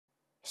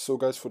So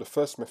guys, for the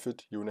first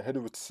method, you want to head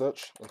over to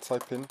search and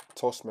type in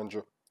Task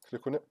Manager.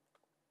 Click on it.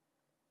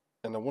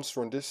 And then once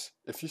you run this,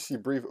 if you see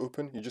Brave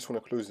open, you just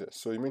want to close it.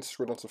 So you may need to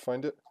scroll down to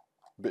find it.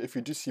 But if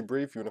you do see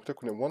Brave, you want to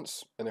click on it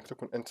once and then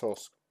click on End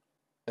Task.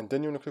 And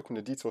then you want to click on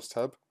the Details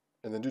tab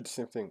and then do the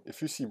same thing.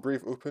 If you see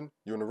Brave open,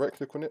 you want to right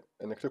click on it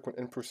and then click on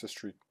End Process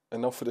Tree.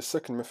 And now for the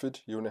second method,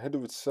 you want to head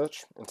over to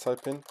search and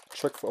type in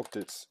Check for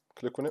Updates.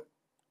 Click on it.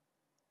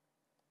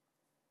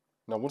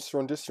 Now once you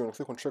run this, you want to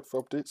click on Check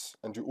for Updates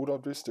and do all the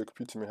updates that your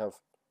computer may have.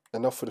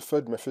 And now for the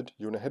third method,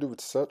 you want to head over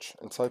to search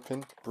and type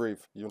in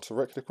Brave. You want to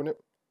right click on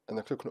it and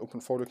then click on Open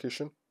File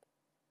Location.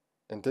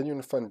 And then you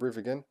want to find Brave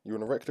again. You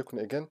want to right click on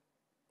it again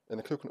and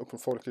then click on Open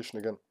File Location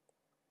again.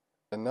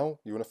 And now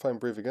you want to find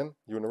Brave again.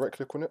 You want to right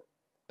click on it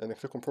and then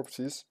click on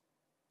Properties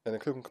and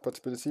then click on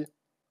Compatibility.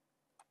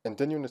 And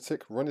then you want to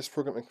tick Run this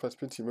program in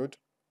compatibility mode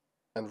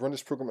and run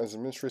this program as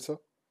administrator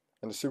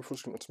and disable full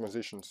screen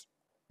optimizations.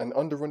 And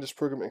under Run this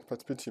program in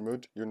compatibility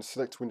mode, you want to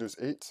select Windows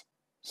 8.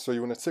 So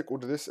you want to tick all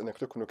of this and then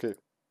click on OK.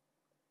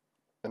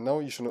 And now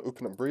you should now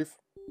open up Brave,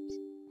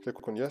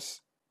 click on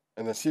Yes,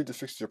 and then see if this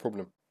fixes your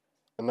problem.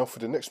 And now for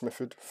the next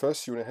method,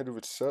 first you want to head over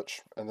to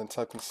search and then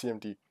type in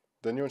CMD.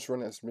 Then you want to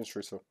run it as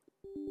administrator.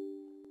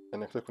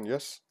 And then click on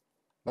Yes.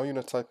 Now you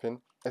want to type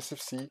in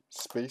sfc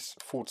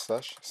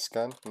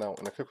 /scan now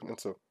and then click on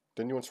Enter.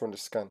 Then you want to run the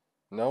scan.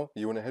 Now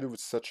you want to head over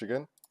to search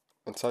again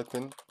and type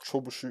in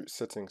Troubleshoot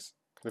Settings.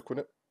 Click on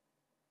it.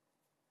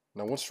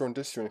 Now once you run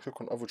this, you want to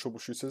click on Other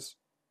Troubleshooters.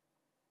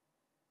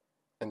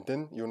 And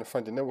then you want to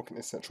find the Network and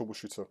Internet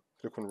Troubleshooter.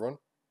 Click on Run.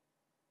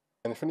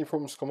 And if any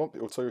problems come up,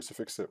 it will tell you to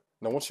fix it.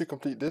 Now once you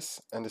complete this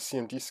and the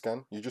CMD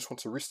scan, you just want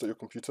to restart your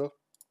computer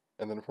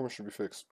and then the problem should be fixed.